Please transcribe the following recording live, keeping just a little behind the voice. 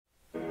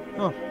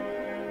Huh.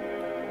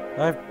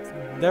 I've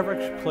never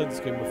actually played this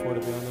game before,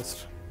 to be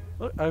honest.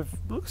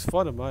 Looks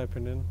fun in my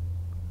opinion.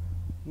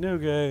 New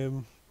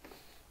game.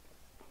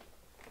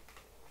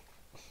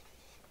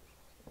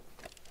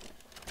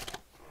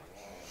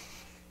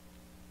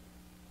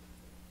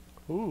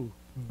 Ooh,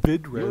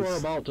 bid race. You are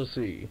about to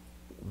see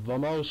the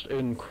most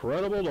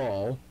incredible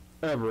doll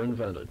ever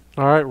invented.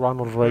 Alright,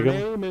 Ronald Reagan.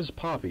 Her name is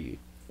Poppy,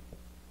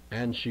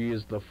 and she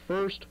is the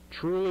first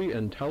truly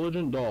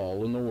intelligent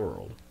doll in the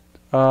world.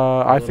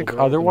 I think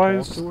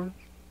otherwise.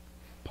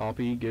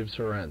 Poppy gives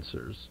her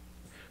answers.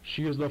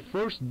 She is the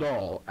first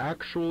doll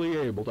actually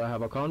able to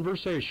have a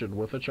conversation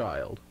with a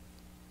child.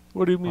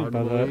 What do you mean Hard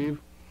by to that? believe?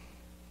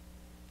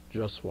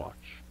 Just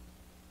watch.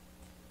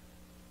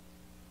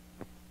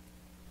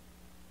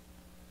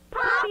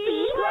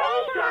 Poppy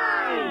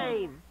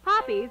Playtime!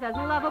 Poppy's as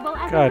lovable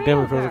as God a damn,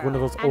 real it feels like one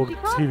of those girl, old and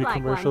she talks TV like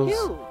one, commercials.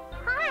 too.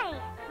 Hi.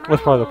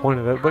 That's probably the point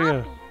of it, but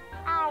yeah.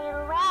 I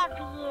love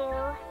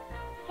you.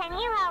 Can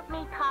you help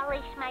me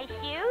polish my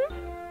shoes?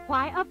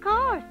 Why, of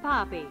course,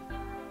 Poppy.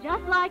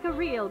 Just like a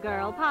real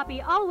girl,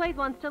 Poppy always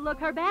wants to look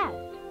her best.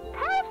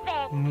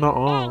 Perfect.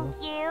 Nuh-uh.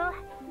 Thank you.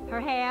 Her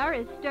hair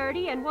is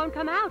sturdy and won't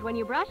come out when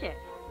you brush it,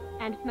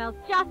 and smells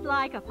just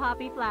like a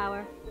poppy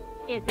flower.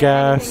 Is there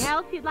Gas. anything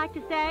else you'd like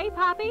to say,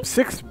 Poppy?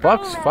 $6? I'm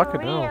a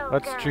Fucking hell. real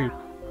That's girl. cheap.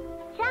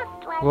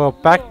 Just like Well,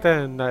 you. back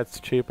then that's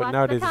cheap, but What's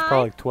nowadays the it's time?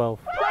 probably like 12.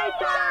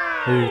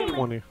 Maybe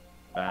 20.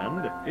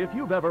 And if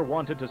you've ever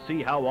wanted to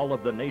see how all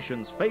of the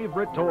nation's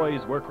favorite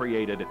toys were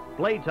created,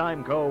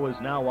 Playtime Co. is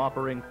now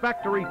offering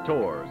factory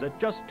tours at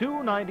just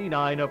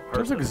 $2.99 a Sounds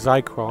person.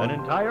 like Zycron. An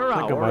entire I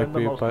think it hour might in the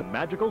be, most but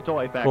magical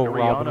toy well,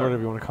 factory on Robin, Earth.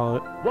 whatever you want to call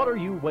it. What are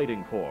you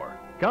waiting for?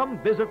 Come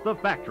visit the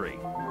factory.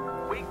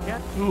 We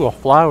can't... Ooh, a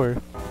flower.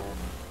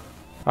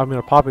 I mean,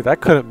 a poppy. That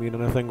couldn't mean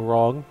anything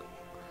wrong.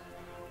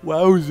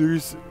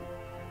 Wowzers.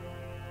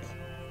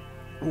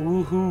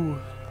 Woohoo.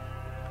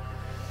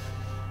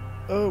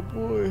 Oh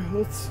boy,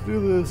 let's do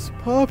this.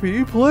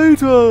 Poppy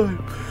Playtime!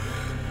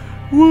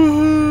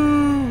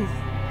 Woohoo!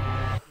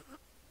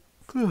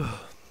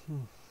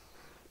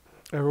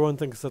 Everyone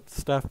thinks that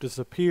the staff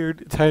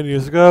disappeared 10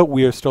 years ago.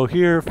 We are still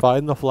here.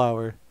 Find the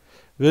flower.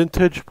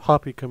 Vintage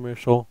Poppy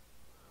commercial.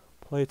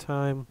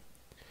 Playtime.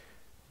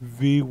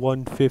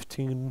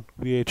 V115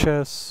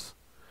 VHS.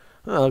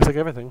 Oh, looks like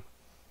everything.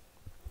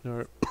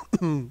 Alright.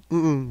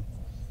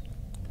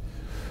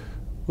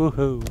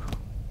 Woohoo.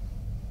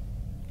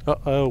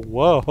 Uh-oh,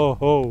 whoa, ho,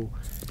 ho.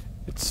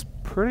 It's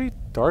pretty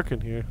dark in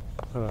here.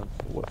 Hold on,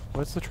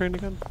 what's the train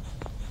again?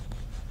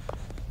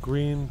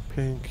 Green,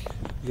 pink,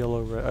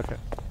 yellow, red, okay.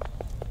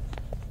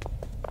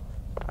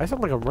 I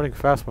sound like I'm running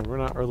fast when we're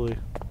not early.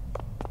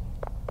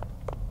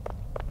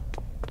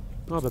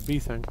 Oh, the bee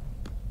thing.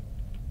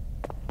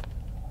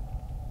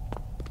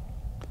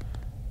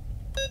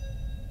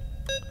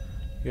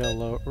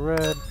 Yellow,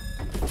 red.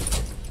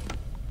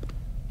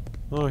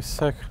 Oh, he's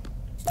sick.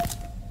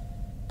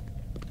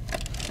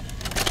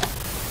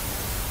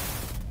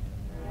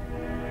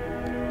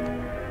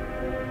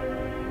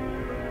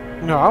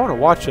 No, I want to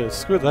watch this.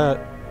 Screw that.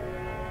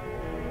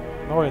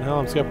 Oh wait, hell,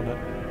 I'm skipping it.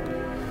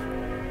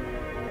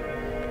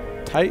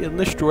 Tighten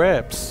the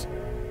straps.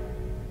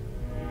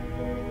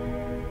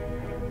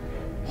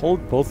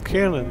 Hold both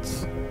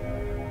cannons.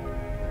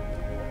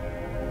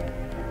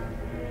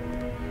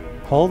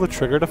 Pull the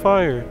trigger to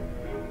fire.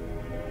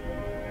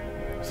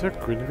 Is there a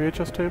green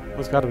VHS tape?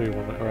 There's gotta be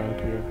one around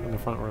here in the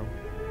front room.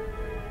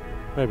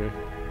 Maybe.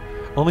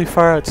 Only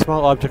fire at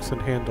small objects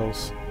and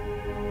handles.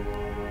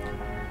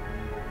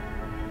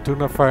 Do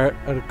not fire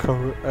at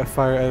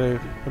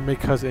a may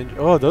cause injury.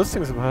 Oh, those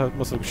things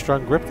must have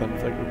strong grip then.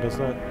 If it does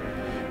that.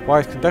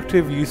 Wires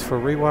conductive, used for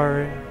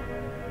rewiring.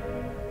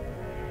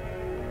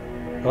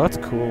 Oh, that's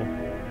cool.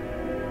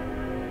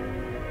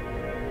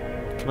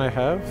 Can I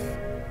have?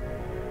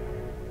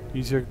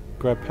 Use your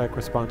grab pack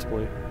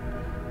responsibly.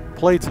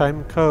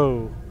 Playtime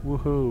Co.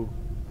 Woohoo.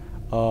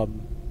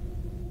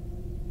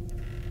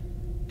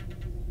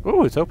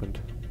 Ooh, it's opened.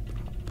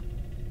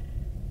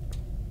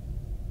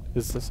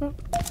 Is this it?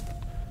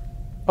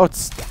 Oh,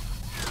 it's...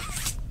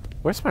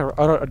 Where's my...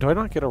 do I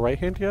not get a right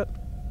hand yet?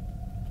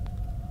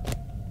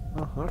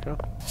 Oh, okay.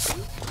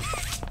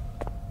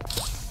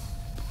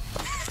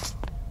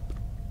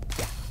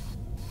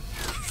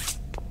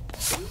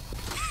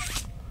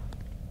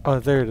 Oh,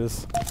 there it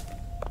is.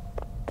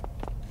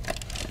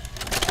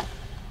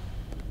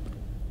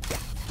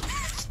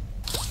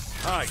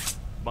 Hi,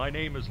 my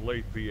name is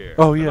Leif Pierre.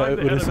 Oh, yeah, and I'm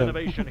the it head is of him.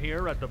 innovation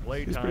here at the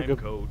pretty Playtime good.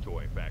 Co.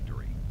 Toy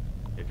Factory.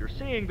 If you're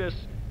seeing this,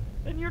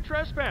 then you're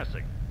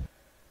trespassing.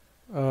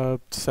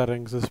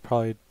 Settings is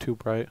probably too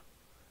bright.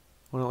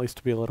 I want at least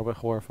to be a little bit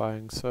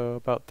horrifying, so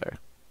about there.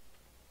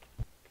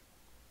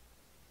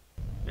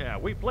 Yeah,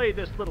 we play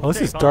this little Oh, this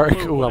tape is on dark.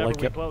 loop Ooh, I whenever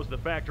like we it. close the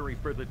factory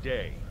for the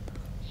day.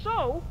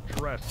 So,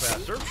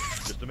 trespasser,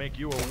 just to make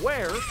you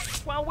aware,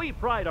 while we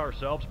pride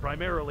ourselves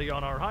primarily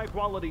on our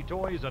high-quality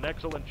toys and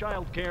excellent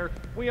child care,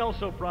 we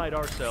also pride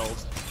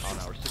ourselves on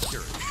our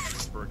security.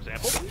 For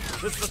example,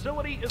 this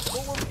facility is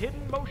full of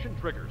hidden motion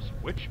triggers,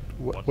 which,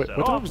 once wait, set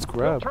what did I off, just will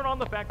grab? turn on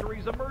the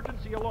factory's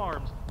emergency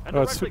alarms and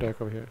Oh, it's too directly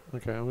dark over here.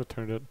 Okay, I'm gonna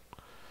turn it.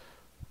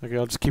 Okay,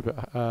 I'll just keep it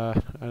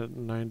at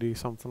 90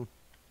 something.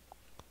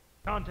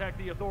 contact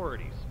the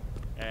authorities.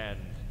 And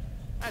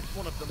that's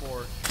one of the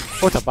more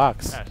Oh, it's a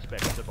box.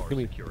 aspects of our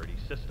Gimme. security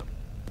system.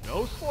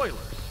 No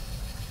spoilers.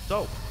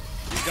 So,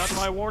 you've got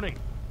my warning.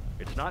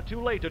 It's not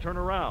too late to turn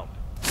around.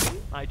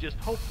 I just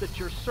hope that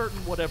you're certain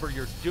whatever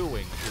you're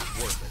doing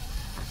is worth it.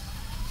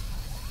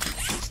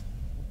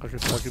 Okay,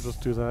 so I can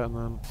just do that and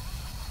then...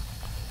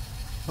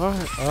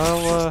 Alright,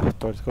 I'll,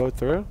 do I just go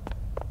through?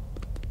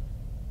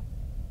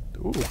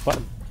 Ooh,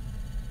 button.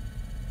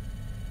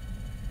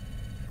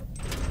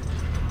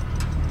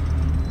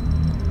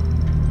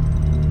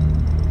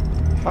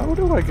 How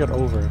do I get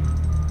over?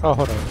 Oh,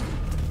 hold on.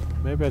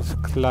 Maybe I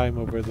just climb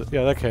over the...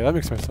 Yeah, okay, that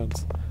makes more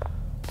sense.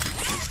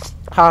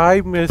 Hi,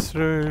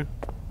 mister.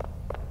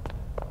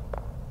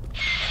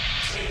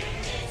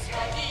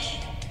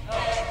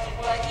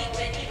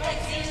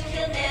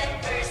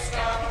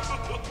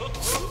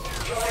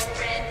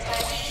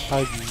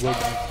 Hi,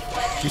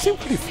 Wuggy. You seem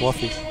pretty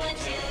fluffy.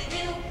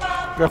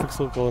 Graphics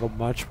look a little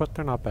much, but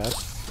they're not bad.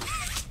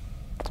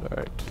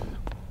 Alright.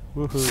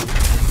 Woohoo.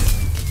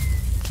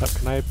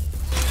 Can I...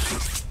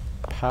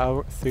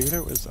 Power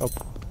theater is up.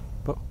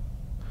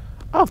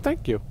 Oh,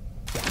 thank you.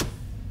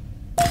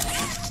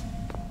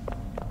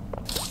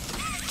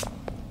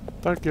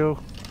 Thank you.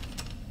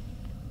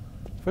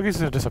 I think he's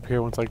gonna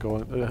disappear once I go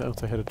in,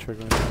 once I hit a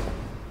trigger.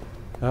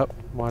 Oh,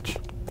 watch.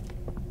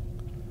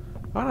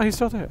 Oh no, he's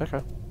still there.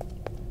 Okay.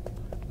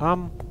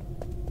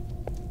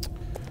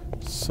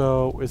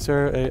 So is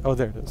there a? Oh,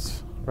 there it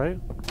is. Right.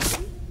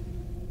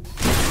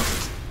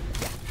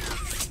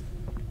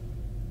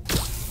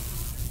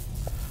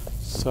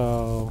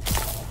 So.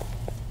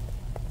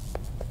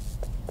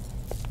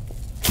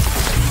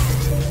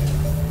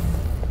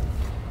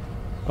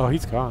 Oh,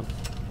 he's gone.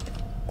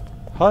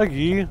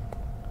 Huggy!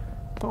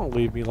 Don't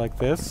leave me like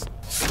this.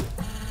 I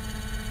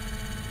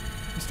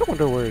still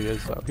wonder where he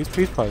is, though. He's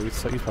probably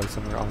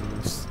somewhere on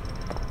this.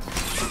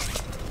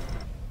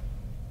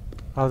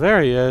 Oh,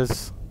 there he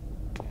is.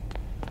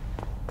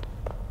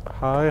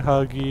 Hi,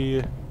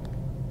 Huggy.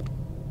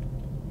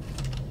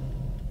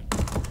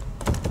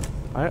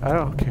 I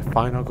don't. Okay,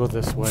 fine. I'll go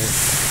this way.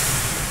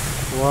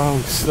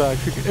 Whoa,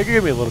 it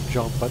gave me a little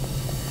jump, but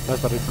that's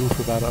about a goof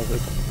about a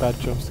bad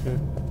jump scare.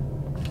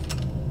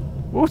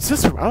 What's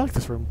this room? I like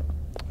this room.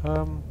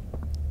 Oh,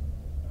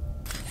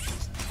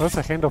 that's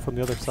a handle from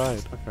the other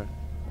side. Okay.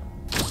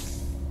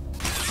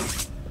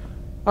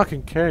 I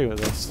can carry with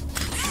this.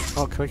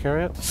 Oh, can I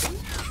carry it?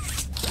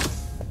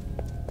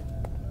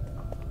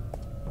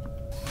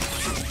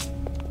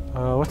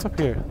 What's up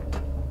here?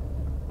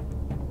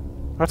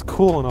 That's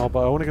cool and all,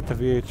 but I want to get the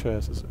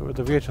VHS.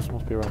 The VHS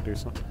must be around here,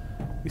 so...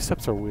 These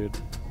steps are weird.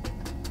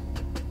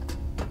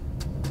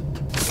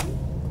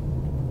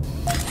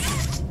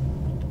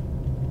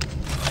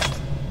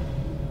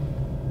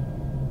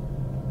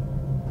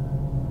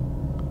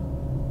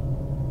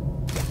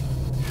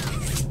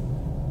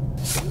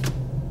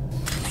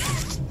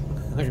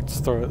 I can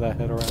just throw that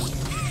head around.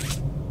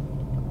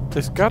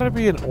 There's gotta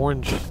be an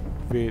orange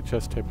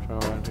VHS tape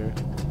around here.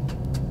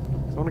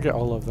 I want to get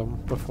all of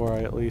them before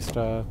I at least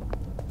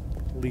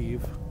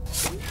leave.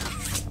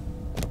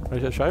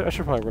 I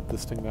should probably rip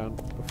this thing down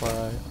before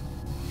I...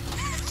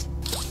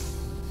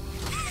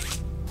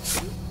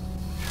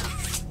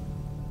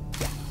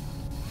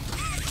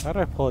 How do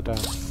I pull it down?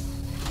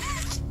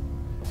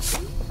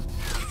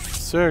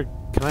 Sir,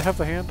 can I have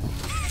the hand?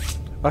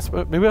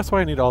 Maybe that's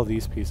why I need all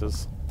these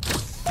pieces.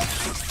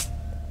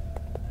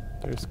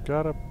 There's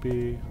gotta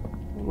be...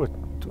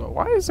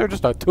 Why is there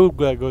just a tube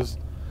that goes...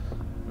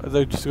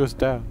 That just goes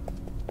down?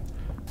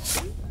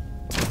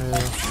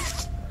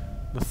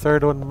 The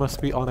third one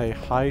must be on a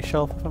high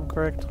shelf, if I'm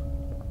correct.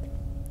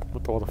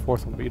 Well, the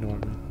fourth one, but you know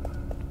what I mean.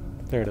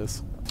 There it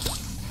is.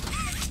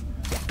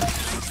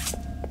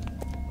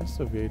 What's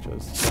the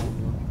VHS?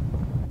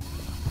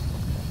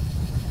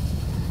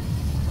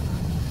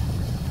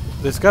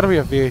 There's gotta be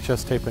a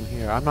VHS tape in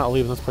here. I'm not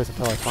leaving this place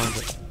until I find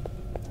it.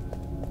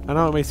 I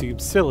know it may seem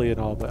silly and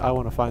all, but I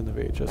want to find the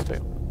VHS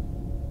tape.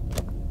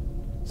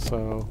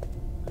 So...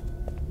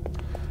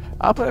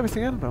 I'll put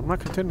everything in, but I'm not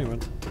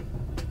continuing.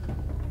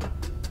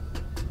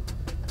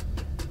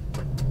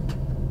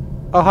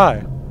 Oh,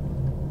 hi.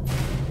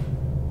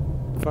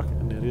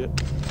 Fucking idiot.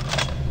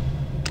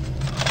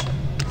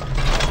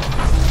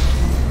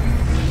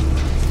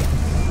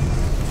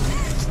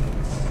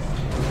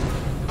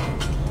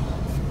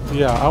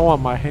 Yeah, I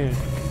want my hand.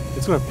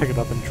 It's gonna pick it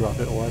up and drop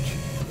it, watch.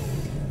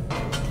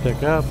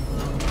 Pick up.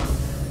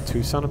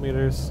 2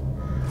 centimeters.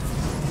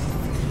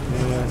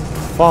 And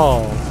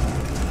fall.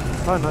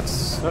 Oh,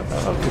 that's... okay,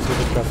 so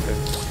just drop it.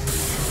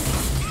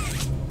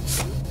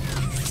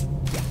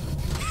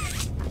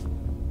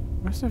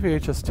 Where's the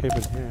VHS tape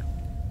in here?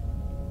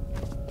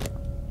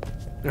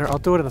 Here, I'll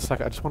do it in a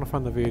second. I just want to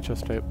find the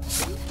VHS tape.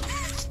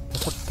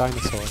 That's a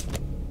dinosaur.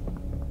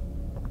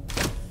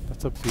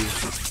 That's a bee.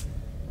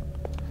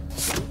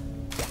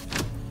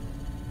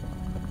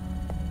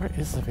 Where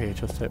is the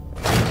VHS tape?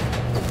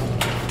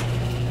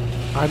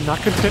 I'm not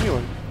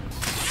continuing.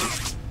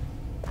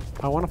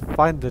 I want to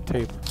find the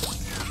tape.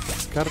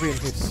 It's gotta be in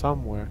here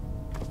somewhere.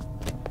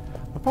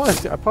 I probably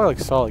like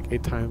saw it like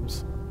 8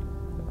 times.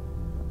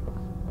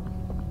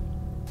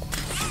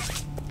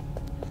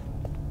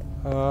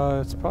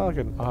 It's probably like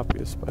an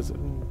obvious, but is it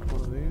in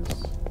one of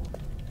these?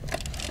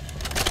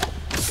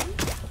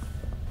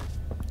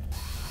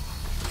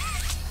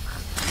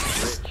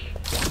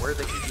 Rich, where are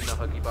they keeping the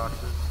Huggy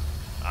boxes?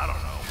 I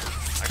don't know.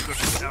 I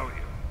couldn't tell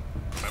you.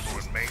 Remember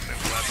when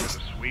maintenance left us a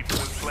sweep of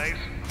this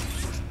place?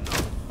 No.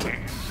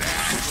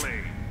 Exactly.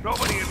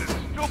 Nobody in this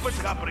stupid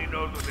company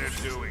knows what they're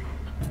doing.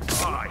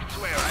 Oh, I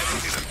swear, I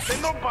haven't seen a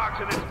single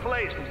box in this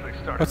place since they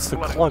started What's the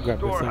flooding clog the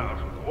wrapper thing?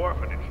 storehouse with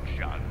orphanage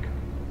junk.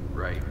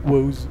 Right.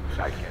 Woes.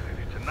 I get it.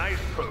 It's a nice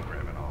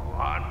program and all,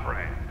 on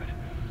brand.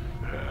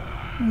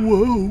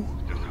 Whoa.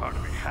 It's just hard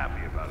to be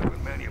happy about it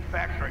when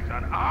manufacturing's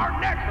on our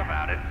necks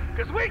about it,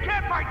 because we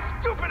can't find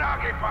stupid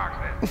Huggy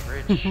boxes.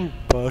 Rich.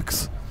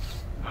 Bucks.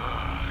 You're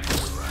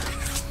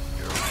right.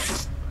 You're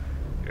right.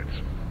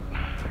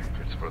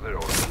 It's for the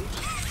orphans.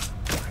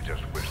 I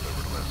just wish there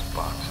were less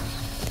boxes.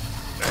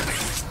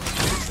 Anything would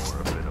be more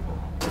habitable.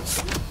 Is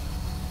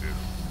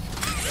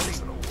that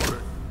even a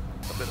word?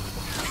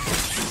 Habitable.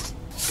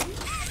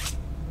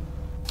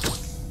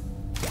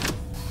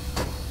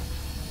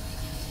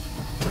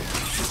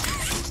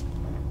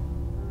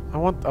 I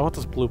want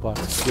this blue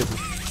box. Give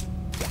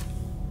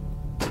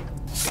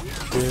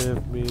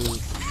me.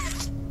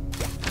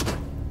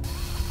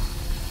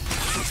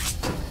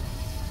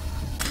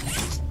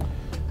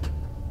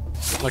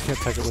 I can't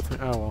take it with me.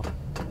 Oh well.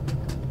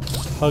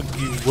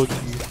 Huggy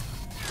wuggy.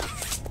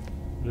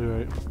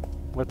 Alright.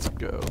 Let's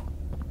go.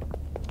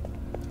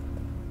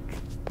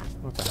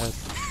 What the heck?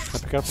 Can I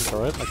pick it up and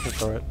throw it? I can't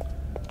throw it.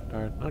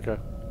 Darn. Okay.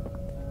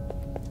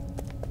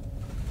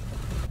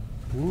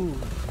 Ooh.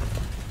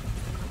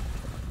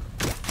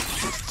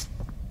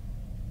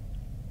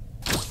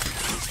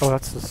 Oh,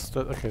 that's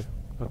the okay.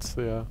 That's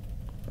the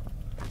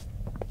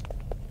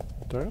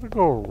do I gotta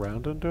go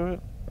around and do it?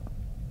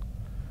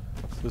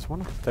 There's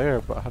one up there,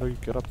 but how do you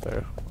get up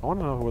there? I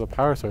wanna know where the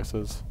power source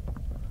is.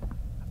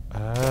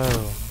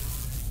 Oh.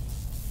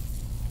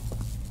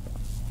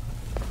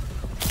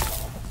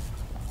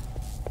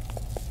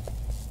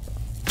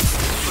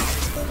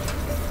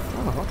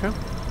 Oh, okay.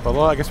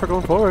 Well, I guess we're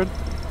going forward.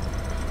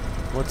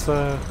 What's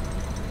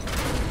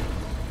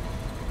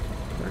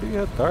pretty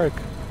dark.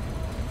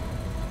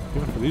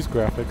 Even for these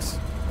graphics.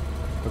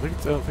 I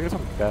don't think it's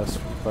on best,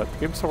 but the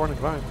game's still running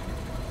fine.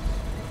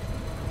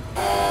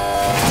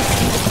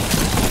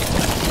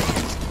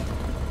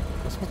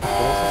 This must be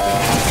cool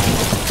something.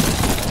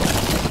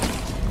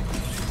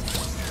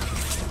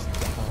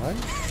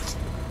 Alright.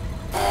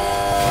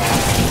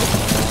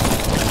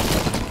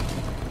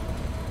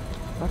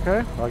 Okay,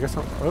 well I guess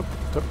I'm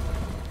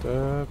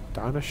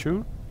down a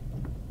chute.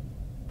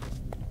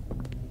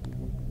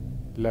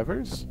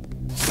 Levers?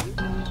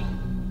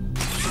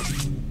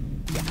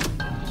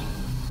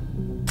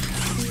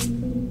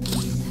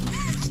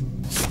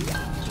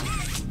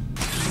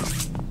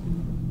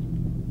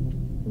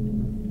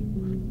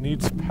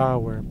 Needs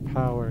power.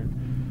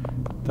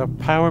 The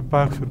power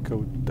box would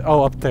go.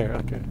 Oh, up there.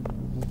 Okay.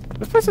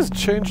 This place has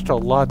changed a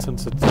lot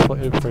since it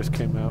first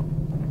came out.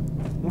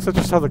 Looks like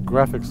just how the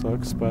graphics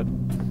looks, but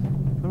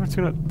I've never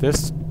seen it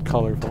this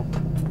colorful.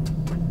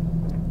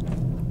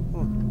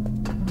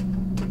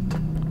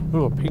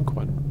 Ooh, a pink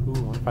one. Ooh,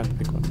 I want to find the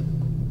pink one.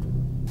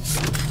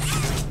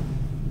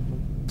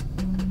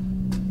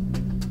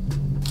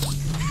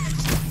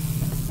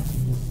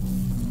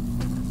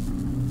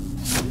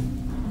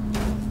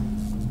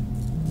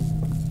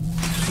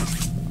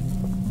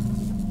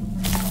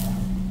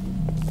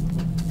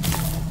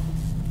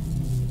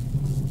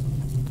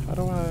 How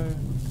do I...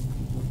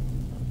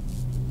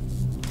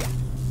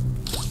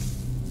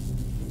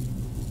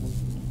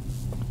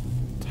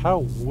 How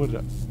would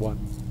one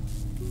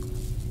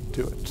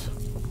do it?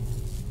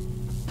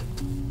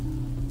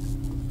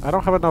 I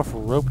don't have enough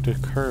rope to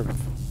curve,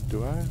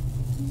 do I?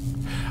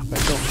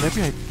 Wait, no,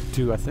 maybe I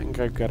do. I think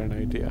I've got an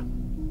idea.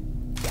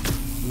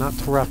 Not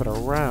to wrap it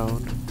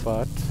around,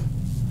 but...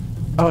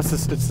 Oh, it's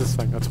this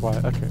thing, that's why.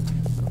 Okay,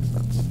 that makes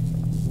sense.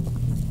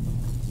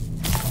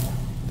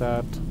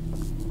 That...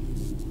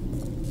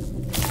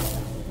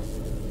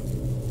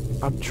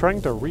 I'm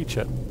trying to reach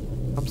it.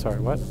 I'm sorry,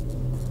 what?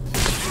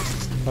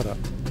 Hold up.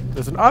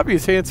 There's an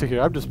obvious answer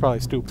here, I'm just probably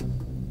stupid.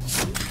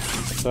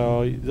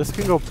 So, this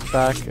can go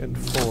back and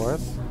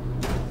forth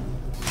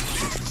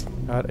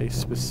at a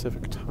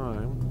specific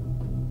time.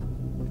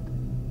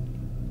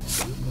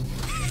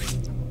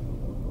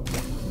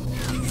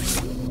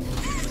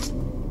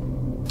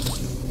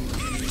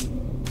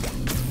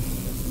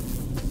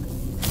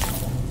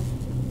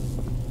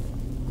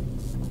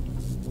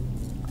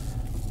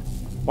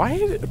 Why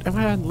am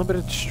I on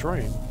limited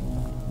strain?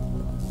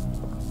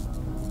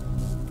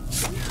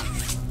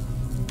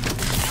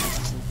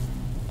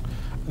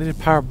 I need to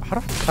power. How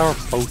do I power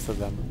both of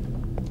them?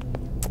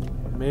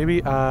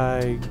 Maybe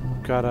I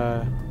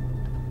gotta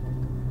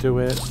do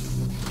it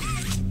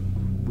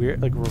weird,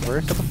 like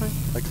reverse of the thing?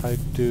 Like I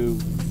do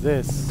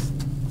this.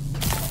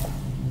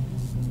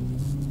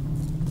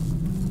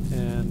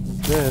 And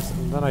this,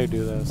 and then I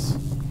do this.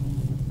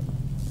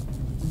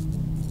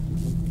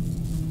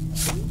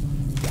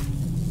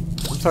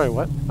 I'm sorry,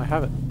 what? I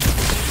have it.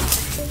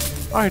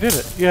 Oh, I did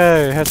it!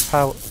 Yay, it has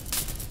power.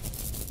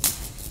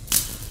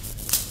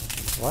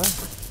 What?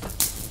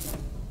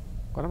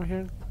 What am I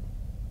hearing?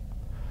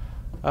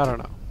 I don't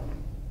know.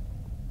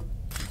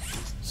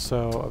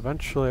 So,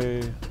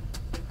 eventually...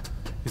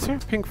 Is there a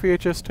pink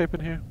VHS tape in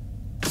here?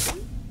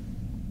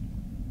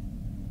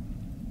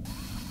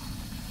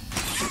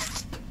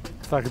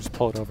 I could just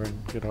pull it over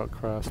and get it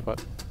across,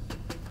 but...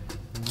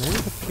 Maybe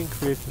the pink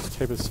VHS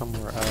tape is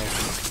somewhere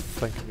else.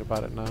 Thinking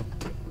about it now.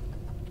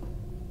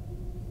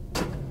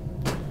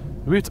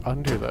 Maybe it's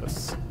under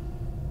this.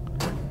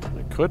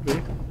 It could be.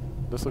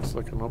 This looks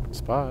like an open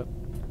spot.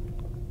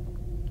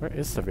 Where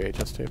is the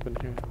VHS tape in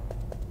here?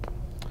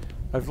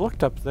 I've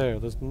looked up there.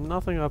 There's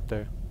nothing up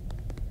there.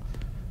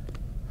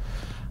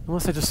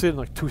 Unless I just see it in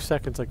like 2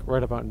 seconds, like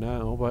right about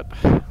now, but...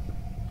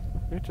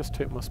 VHS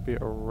tape must be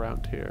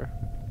around here.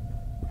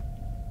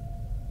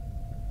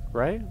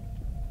 Right?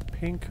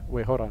 Pink?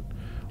 Wait, hold on.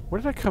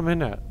 Where did I come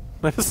in at?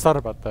 I just thought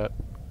about that.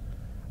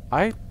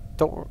 I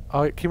don't...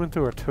 Oh, it came in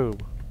through a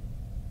tube.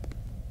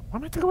 Why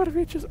am I talking about a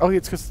VHS? Oh,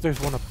 it's because there's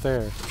one up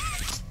there.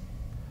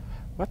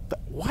 What the...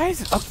 Why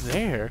is it up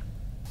there?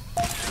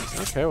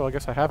 Okay, well, I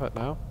guess I have it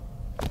now.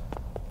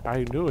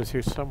 I knew it was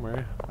here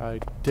somewhere. I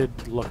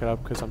did look it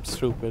up because I'm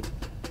stupid.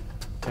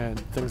 And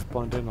things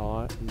blend in a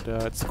lot, and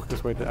it's the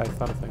quickest way I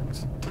thought of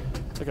things.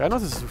 Like, I know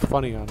this is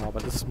funny and all,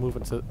 but this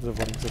movement the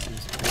running system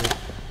is weird.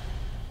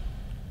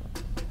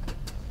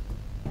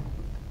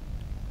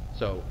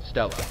 So,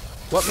 Stella,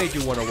 what made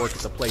you want to work at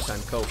the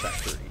Playtime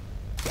Co-Factory?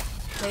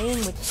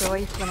 Playing with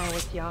toys when I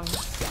was young.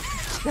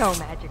 So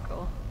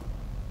magical.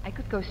 I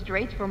could go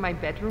straight from my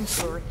bedroom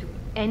floor to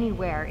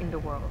anywhere in the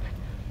world.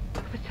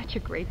 It was such a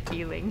great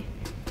feeling.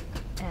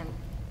 And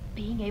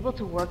being able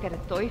to work at a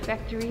toy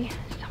factory,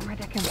 somewhere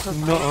that can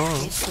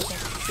provide kids with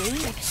that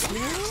same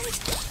experience,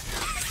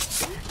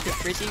 it's a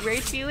pretty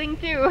great feeling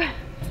too.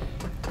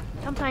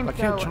 Sometimes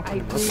though,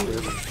 I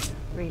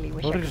really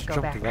wish I could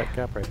go back that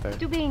gap right there.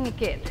 to being a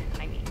kid,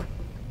 I mean.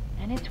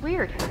 And it's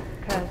weird,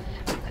 because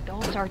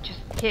adults are just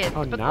kids,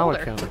 but now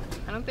older. I can.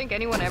 I don't think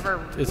anyone ever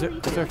really Is there a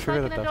feels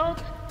trigger like that an does?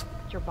 adult.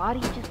 Your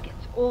body just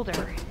gets older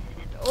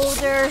and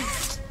older,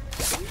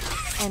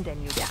 and then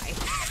you die.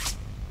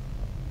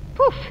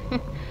 Poof!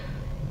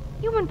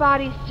 Human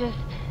bodies just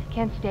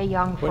can't stay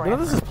young forever. Wait, none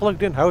of this is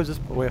plugged in. How is this?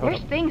 Wait, hold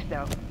There's on. things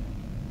though,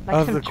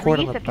 like some the cord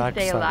on trees the that can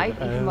stay backside. alive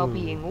even while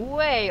being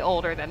way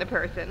older than the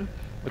person.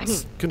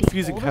 It's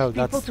confusing the how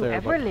oldest that's people to there.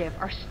 ever live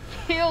are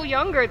still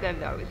younger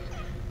than those.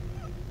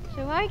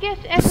 So I guess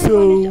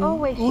everyone is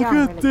always look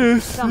young. at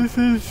this. This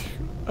is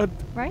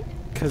right?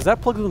 Because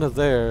that plugs into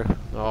there.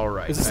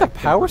 Alright. Is this a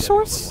power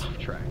source? Off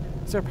track.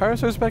 Is there a power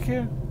source back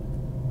here?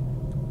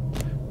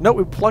 No,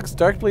 it plugs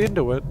directly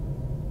into it.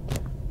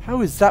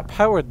 How is that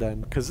powered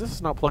then? Because this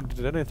is not plugged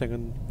into anything,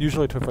 and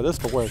usually for this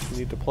to work, you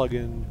need to plug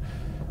in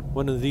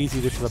one of these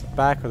either to the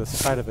back or the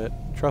side of it.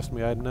 Trust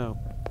me, I'd know.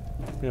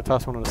 I'm gonna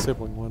toss one on a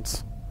sibling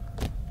once.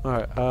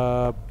 Alright,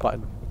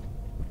 button.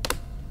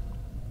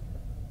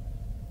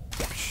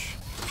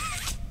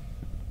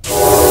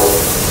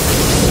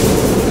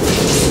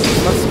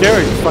 Not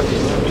scary, you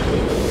fucking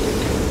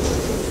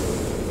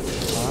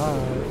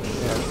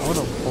yeah, I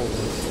wanna hold this.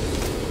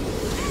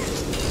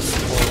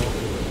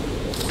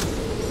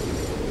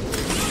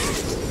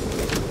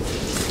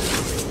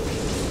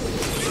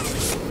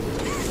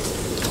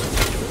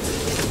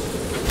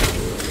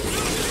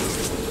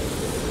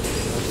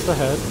 That's the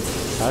head.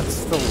 That's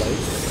the leg.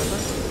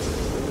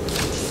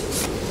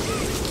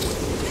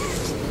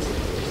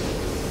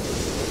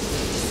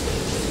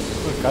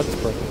 Oh, God's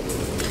broken.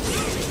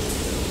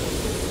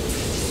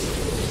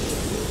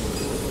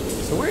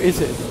 So where is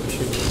it in the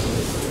machine?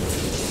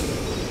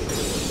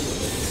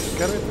 It's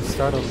gotta be at the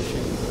start of the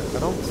machine. I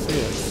don't see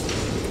it.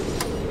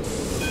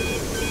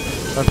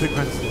 I think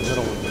it's in the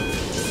middle one.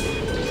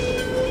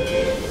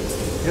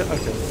 Yeah,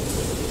 okay.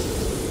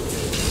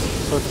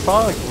 So it's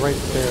probably like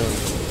right there.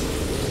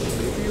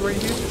 Maybe right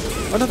here?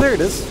 Oh no, there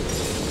it is.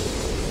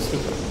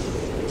 Stupid.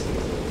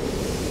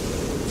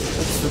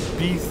 That's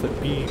the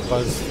bee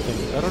buzz thing.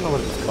 I don't know what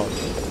it's called.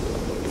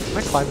 Can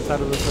I climb inside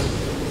of this thing?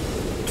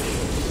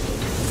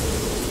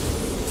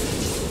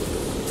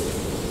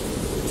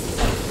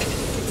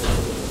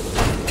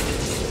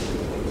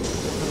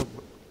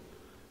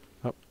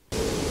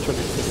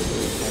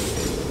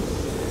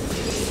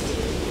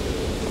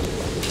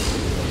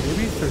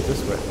 Maybe through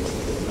this way.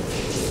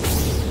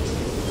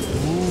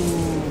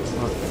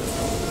 Ooh, okay.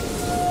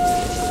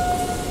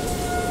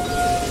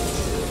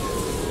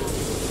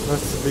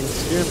 That's being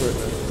scared right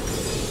now.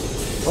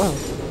 Wow.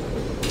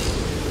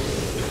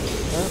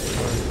 That's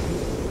hard.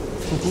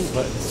 Ooh,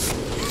 buttons.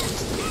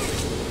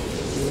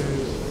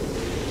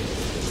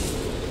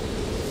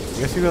 I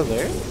guess you go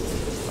there?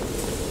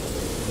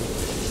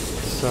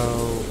 So...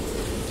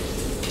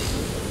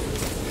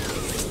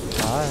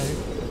 Bye.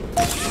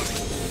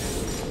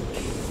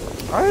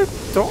 I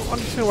don't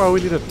understand why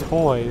we need a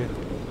toy.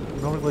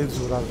 Nobody leaves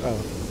without. Oh.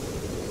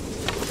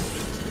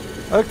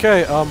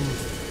 Okay. We're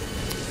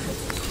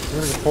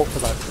gonna go for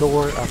that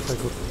door after I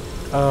go.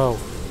 Oh.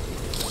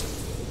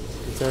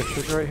 Is there a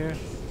trigger right here?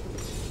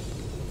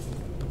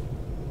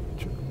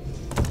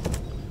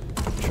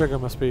 Trigger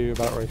must be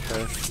about right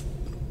there.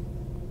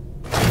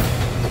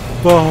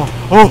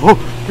 Oh,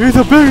 he's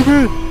a big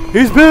man.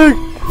 He's big.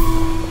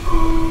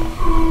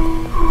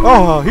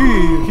 Oh,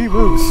 he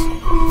moves.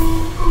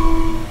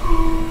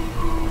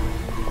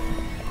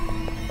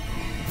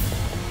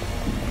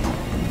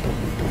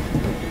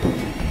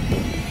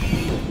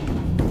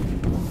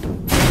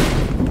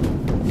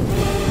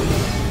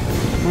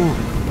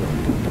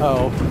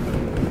 Uh-oh.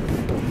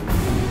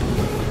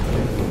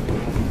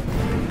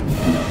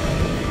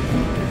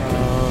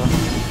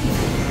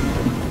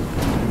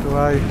 Do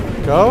I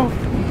go?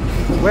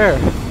 Where?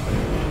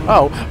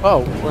 Oh,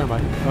 where am I?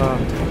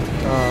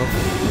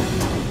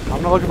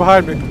 I'm not looking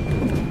behind me.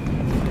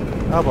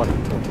 Oh boy.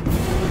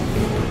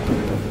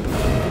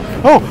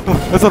 Oh!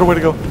 That's not a way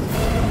to go.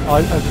 Oh,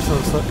 I just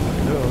noticed that.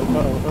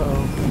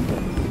 Uh-oh.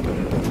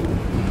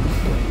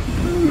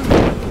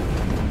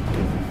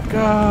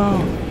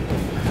 Go!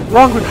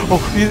 Wrong way!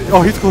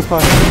 Oh, he's close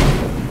by.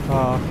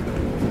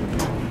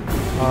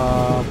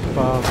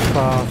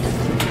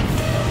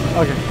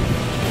 Okay.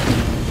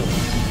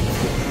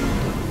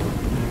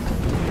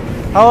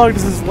 How long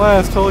does this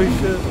last? Holy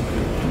shit.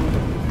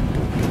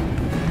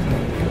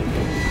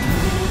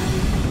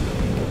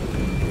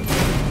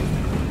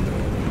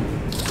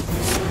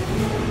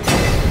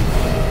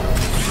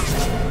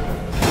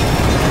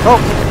 Oh!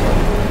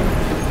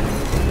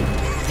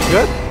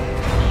 Good?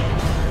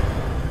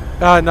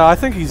 No, I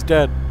think he's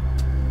dead.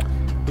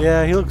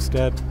 Yeah, he looks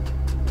dead.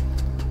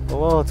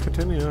 Well, let's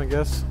continue, I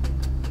guess.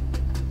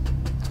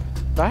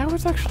 That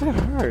was actually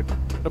hard.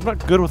 I'm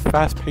not good with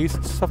fast pace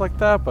and stuff like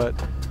that, but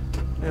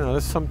you know,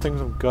 there's some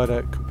things I'm good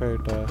at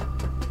compared to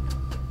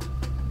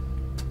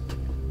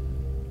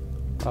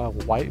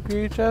white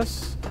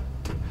VHS.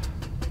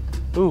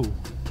 Ooh.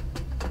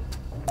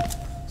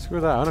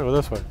 Screw that, I'm gonna go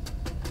this way.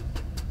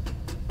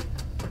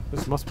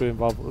 This must be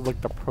involved with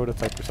like the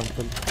prototype or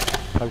something.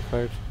 Type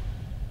card.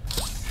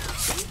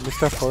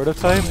 Mr.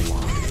 Prototype?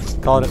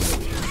 Called it.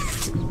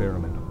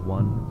 Experiment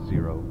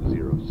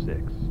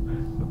 1006.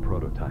 The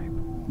prototype.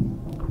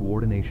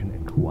 Coordination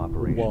and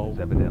cooperation is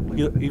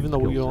evidently even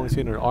though you only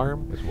seen an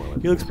arm, as well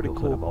as he looks pretty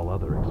cool. Of all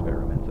other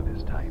experiments of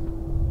his type.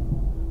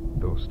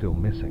 Though still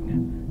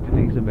missing,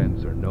 today's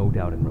events are no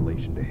doubt in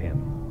relation to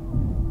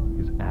him.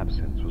 His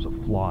absence was a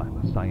flaw in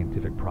the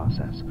scientific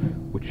process,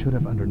 which should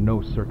have under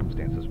no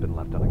circumstances been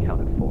left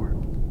unaccounted for.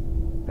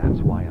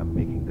 That's why I'm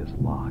making this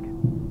log,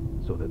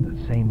 so that the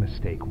same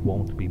mistake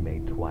won't be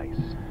made twice.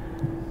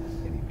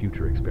 Any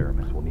future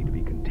experiments will need to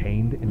be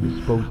contained and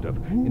disposed of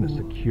in a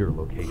secure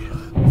location.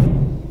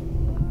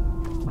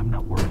 I'm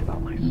not worried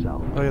about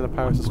myself. Oh yeah, the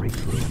power system.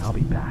 Breakthrough, and I'll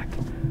be back.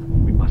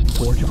 We must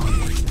forge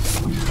onward in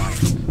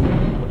science,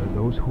 whether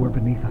those who are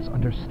beneath us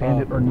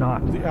understand it or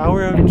not. The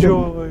hour of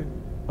joy.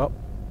 Oh.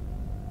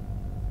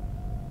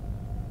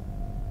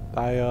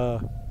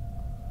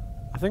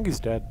 I think he's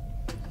dead.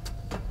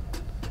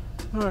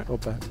 Alright, we'll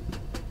bet.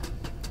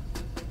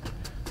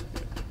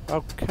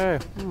 Okay,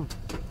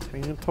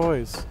 hanging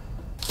toys.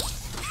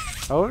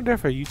 I wonder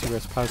if a YouTuber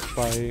has passed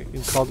by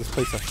and called this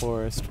place a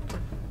forest.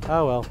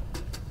 Oh well.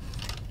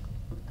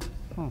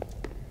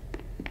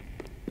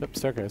 Yep,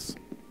 staircase.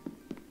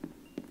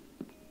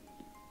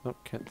 Nope,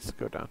 can't just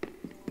go down.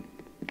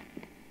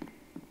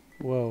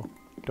 Whoa,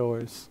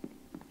 doors.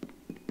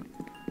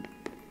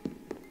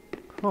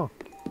 Huh.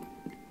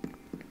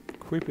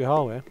 Creepy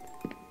hallway.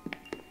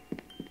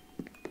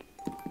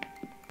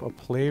 A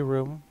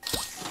playroom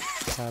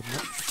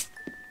cabinet.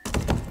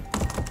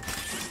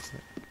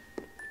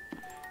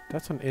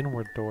 That's an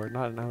inward door,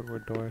 not an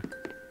outward door.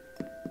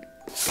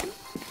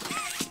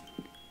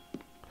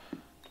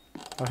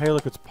 Oh hey,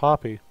 look, it's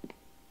Poppy.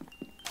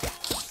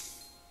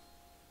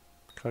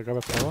 Can I grab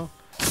a pillow?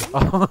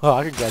 Oh,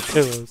 I can grab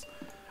pillows.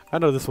 I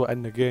know this will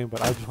end the game,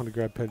 but I just want to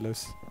grab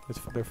pillows.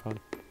 They're fun.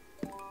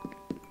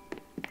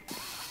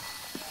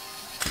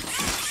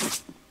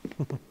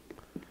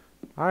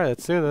 Alright,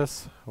 let's do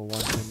this. One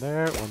hand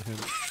there, one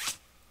hand.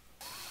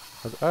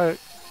 Alright.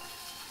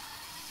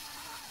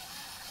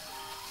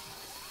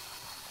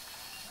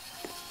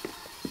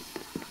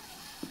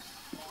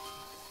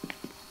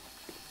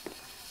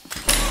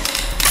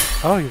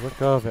 Oh, you let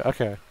go of it.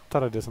 Okay.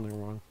 Thought I did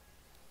something wrong.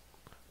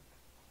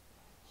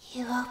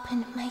 You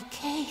opened my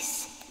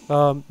case.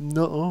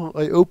 No.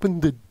 I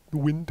opened the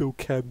window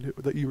cabinet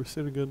that you were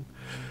sitting in.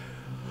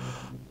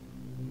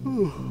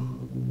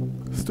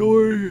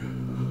 Story.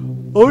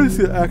 I want to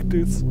see the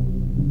actors.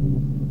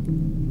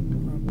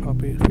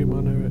 Poppy,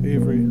 Fiona,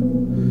 Avery.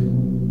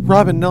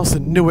 Robin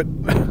Nelson, knew it.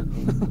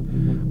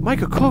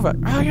 Michael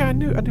Kovac. Oh yeah, I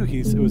knew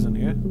it was in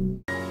here.